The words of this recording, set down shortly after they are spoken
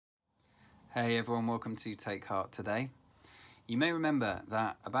Hey everyone, welcome to Take Heart today. You may remember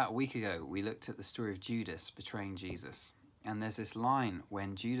that about a week ago we looked at the story of Judas betraying Jesus. And there's this line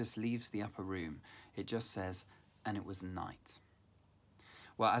when Judas leaves the upper room, it just says, "And it was night."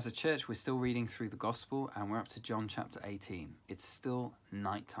 Well, as a church, we're still reading through the gospel and we're up to John chapter 18. It's still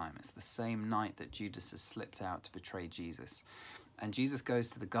nighttime. It's the same night that Judas has slipped out to betray Jesus. And Jesus goes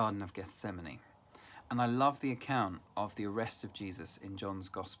to the Garden of Gethsemane. And I love the account of the arrest of Jesus in John's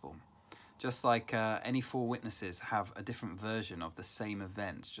gospel. Just like any four witnesses have a different version of the same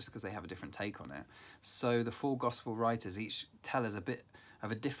event, just because they have a different take on it, so the four gospel writers each tell us a bit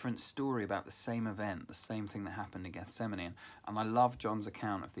of a different story about the same event, the same thing that happened in Gethsemane. And I love John's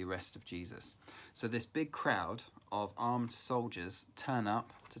account of the arrest of Jesus. So this big crowd of armed soldiers turn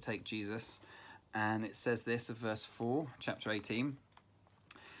up to take Jesus, and it says this of verse 4, chapter 18.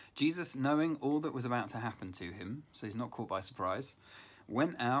 Jesus, knowing all that was about to happen to him, so he's not caught by surprise,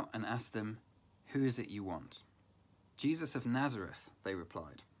 went out and asked them, "Who is it you want?" "Jesus of Nazareth," they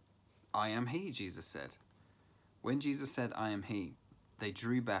replied. "I am he," Jesus said. When Jesus said, "I am he," they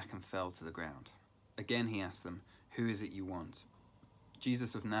drew back and fell to the ground. Again he asked them, "Who is it you want?"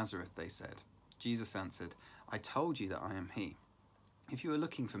 "Jesus of Nazareth," they said. Jesus answered, "I told you that I am he. If you are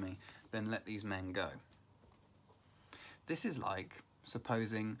looking for me, then let these men go." This is like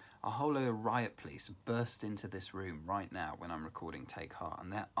supposing a whole load of riot police burst into this room right now when I'm recording Take Heart,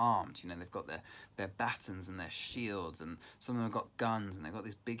 and they're armed. They've got their batons and their shields, and some of them have got guns, and they've got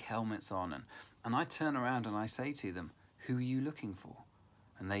these big helmets on, and I turn around and I say to them, "Who are you looking for?"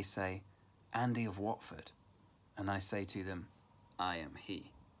 And they say, "Andy of Watford." And I say to them, "I am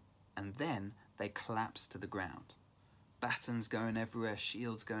he." And then they collapse to the ground. Batons going everywhere,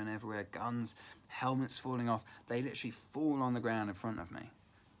 shields going everywhere, guns, helmets falling off. They literally fall on the ground in front of me.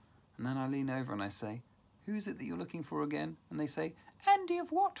 And then I lean over and I say, "Who is it that you're looking for again?" And they say, "Andy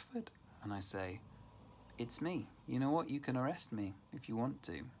of Watford." And I say, "It's me. You know what? You can arrest me if you want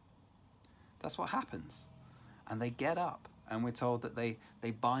to." That's what happens. And they get up, and we're told that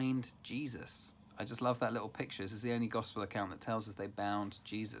they bind Jesus. I just love that little picture. This is the only gospel account that tells us they bound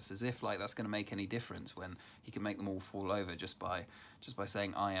Jesus, as if like that's going to make any difference when he can make them all fall over just by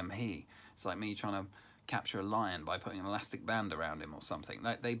saying, "I am he." It's like me trying to capture a lion by putting an elastic band around him or something.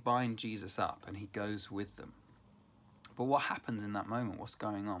 They bind Jesus up and he goes with them. But what happens in that moment? What's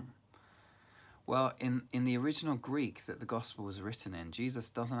going on? Well, in the original Greek that the gospel was written in, Jesus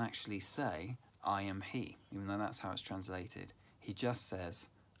doesn't actually say, "I am he," even though that's how it's translated. He just says,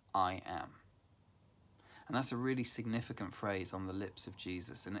 "I am." And that's a really significant phrase on the lips of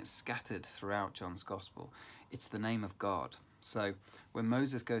Jesus, and it's scattered throughout John's Gospel. It's the name of God. So when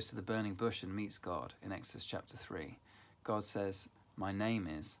Moses goes to the burning bush and meets God in Exodus chapter 3, God says, "My name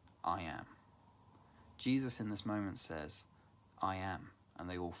is I am." Jesus in this moment says, "I am," and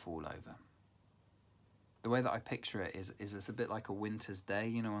they all fall over. The way that I picture it is it's a bit like a winter's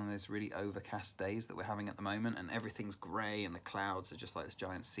day, one of those really overcast days that we're having at the moment, and everything's grey and the clouds are just like this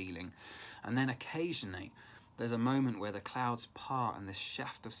giant ceiling. And then occasionally there's a moment where the clouds part and this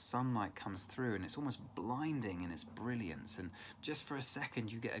shaft of sunlight comes through, and it's almost blinding in its brilliance, and just for a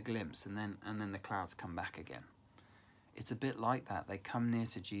second you get a glimpse, and then the clouds come back again. It's a bit like that. They come near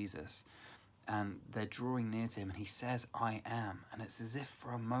to Jesus and they're drawing near to him, and he says, "I am," and it's as if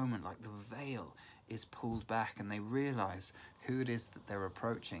for a moment like the veil is pulled back and they realize who it is that they're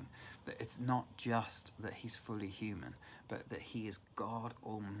approaching, that it's not just that he's fully human, but that he is God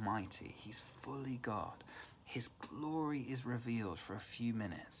Almighty. He's fully God. His glory is revealed for a few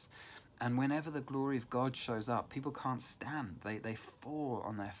minutes, and whenever the glory of God shows up, people can't stand. They fall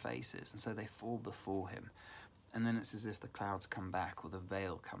on their faces, and so they fall before him. And then it's as if the clouds come back or the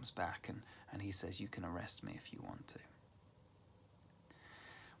veil comes back, and he says, "You can arrest me if you want to."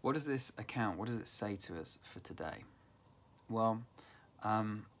 What does this account, what does it say to us for today? Well,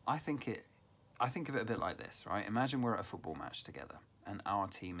 I think of it a bit like this, right? Imagine we're at a football match together and our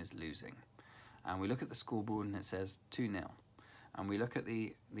team is losing. And we look at the scoreboard and it says 2-0. And we look at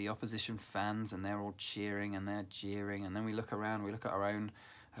the opposition fans and they're all cheering and they're jeering. And then we look around, we look at our own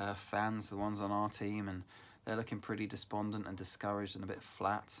fans, the ones on our team, and they're looking pretty despondent and discouraged and a bit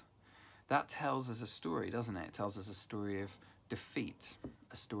flat. That tells us a story, doesn't it? It tells us a story of defeat,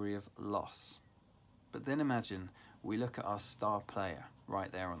 a story of loss. But then imagine we look at our star player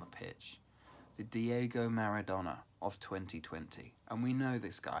right there on the pitch, the Diego Maradona of 2020. And we know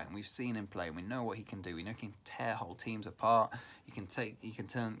this guy, and we've seen him play, and we know what he can do. We know he can tear whole teams apart. He can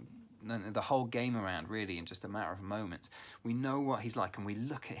turn the whole game around, really, in just a matter of moments. We know what he's like, and we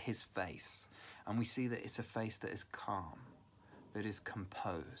look at his face, and we see that it's a face that is calm, that is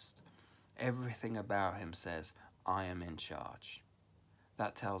composed. Everything about him says, "I am in charge."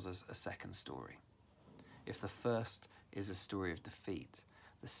 that tells us a second story. If the first is a story of defeat,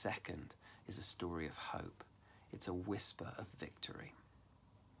 the second is a story of hope. It's a whisper of victory.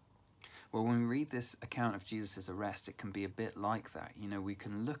 Well, when we read this account of Jesus' arrest, it can be a bit like that. You know, we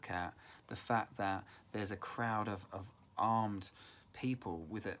can look at the fact that there's a crowd of armed people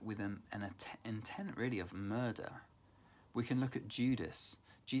with an intent really of murder. We can look at Judas,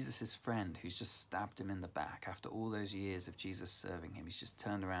 Jesus' friend, who's just stabbed him in the back after all those years of Jesus serving him. He's just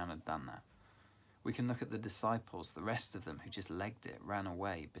turned around and done that. We can look at the disciples, the rest of them, who just legged it, ran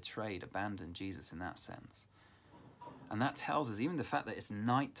away, betrayed, abandoned Jesus in that sense. And that tells us, even the fact that it's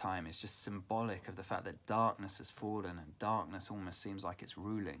nighttime is just symbolic of the fact that darkness has fallen, and darkness almost seems like it's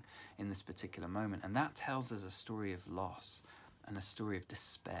ruling in this particular moment. And that tells us a story of loss and a story of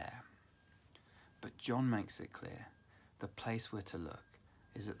despair. But John makes it clear, the place we're to look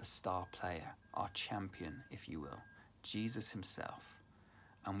is at the star player, our champion, if you will, Jesus himself.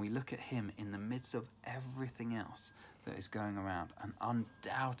 And we look at him in the midst of everything else that is going around, and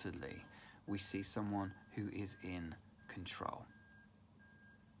undoubtedly we see someone who is in control.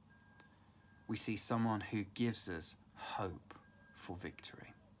 We see someone who gives us hope for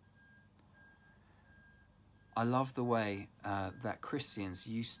victory. I love the way that Christians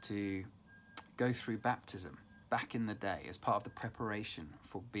used to go through baptism back in the day as part of the preparation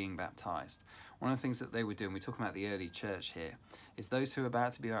for being baptized. One of the things that they would do, and we're talking about the early church here, is those who are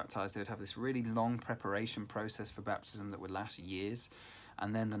about to be baptized, they would have this really long preparation process for baptism that would last years.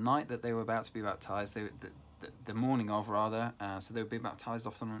 And then the night that they were about to be baptized, the morning of rather, so they would be baptized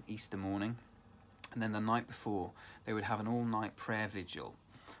often on Easter morning. And then the night before, they would have an all-night prayer vigil.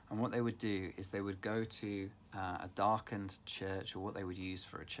 And what they would do is they would go to a darkened church, or what they would use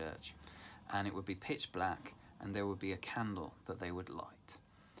for a church. And it would be pitch black, and there would be a candle that they would light.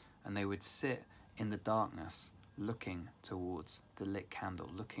 And they would sit in the darkness, looking towards the lit candle,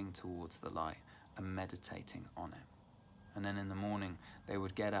 looking towards the light, and meditating on it. And then in the morning, they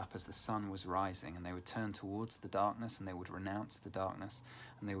would get up as the sun was rising, and they would turn towards the darkness, and they would renounce the darkness,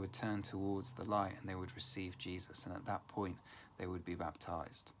 and they would turn towards the light, and they would receive Jesus. And at that point, they would be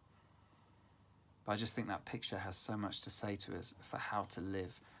baptized. But I just think that picture has so much to say to us for how to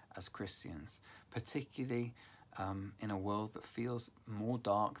live as Christians, particularly in a world that feels more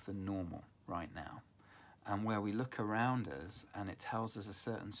dark than normal right now, and where we look around us and it tells us a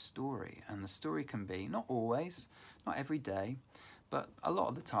certain story. And the story can be, not always, not every day, but a lot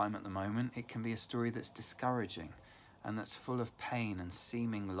of the time at the moment, it can be a story that's discouraging and that's full of pain and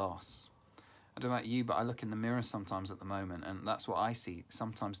seeming loss. I don't know about you, but I look in the mirror sometimes at the moment, and that's what I see,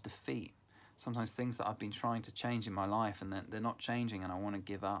 sometimes defeat, sometimes things that I've been trying to change in my life and they're not changing, and I want to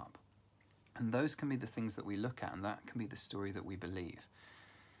give up. And those can be the things that we look at, and that can be the story that we believe.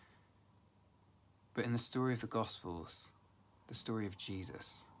 But in the story of the Gospels, the story of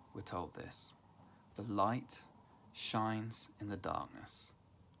Jesus, we're told this: the light shines in the darkness,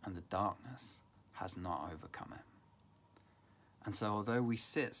 and the darkness has not overcome it. And so although we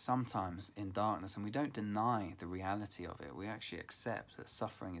sit sometimes in darkness and we don't deny the reality of it, we actually accept that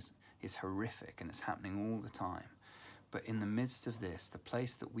suffering is horrific and it's happening all the time. But in the midst of this, the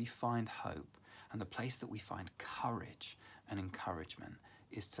place that we find hope and the place that we find courage and encouragement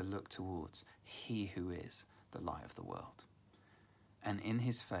is to look towards He who is the light of the world. And in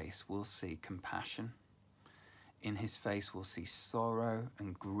His face, we'll see compassion. In His face, we'll see sorrow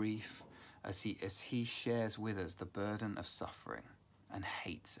and grief as he shares with us the burden of suffering and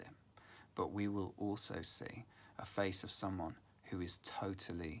hates it. But we will also see a face of someone who is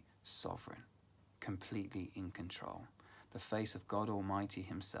totally sovereign, completely in control, the face of God Almighty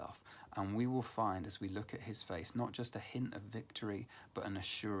Himself. And we will find, as we look at His face, not just a hint of victory, but an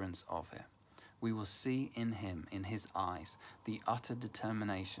assurance of it. We will see in Him, in His eyes, the utter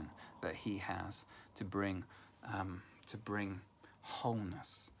determination that He has to bring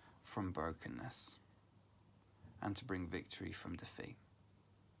wholeness from brokenness and to bring victory from defeat.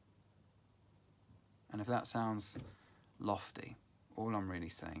 And if that sounds lofty, all I'm really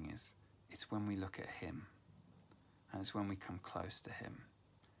saying is it's when we look at Him, and it's when we come close to Him,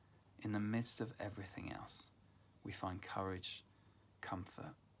 in the midst of everything else, we find courage,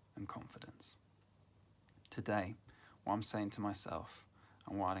 comfort, and confidence. Today, what I'm saying to myself,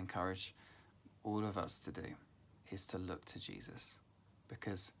 and what I'd encourage all of us to do, is to look to Jesus,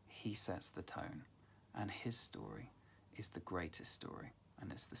 because He sets the tone, and His story is the greatest story,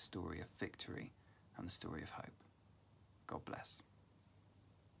 and it's the story of victory and the story of hope. God bless.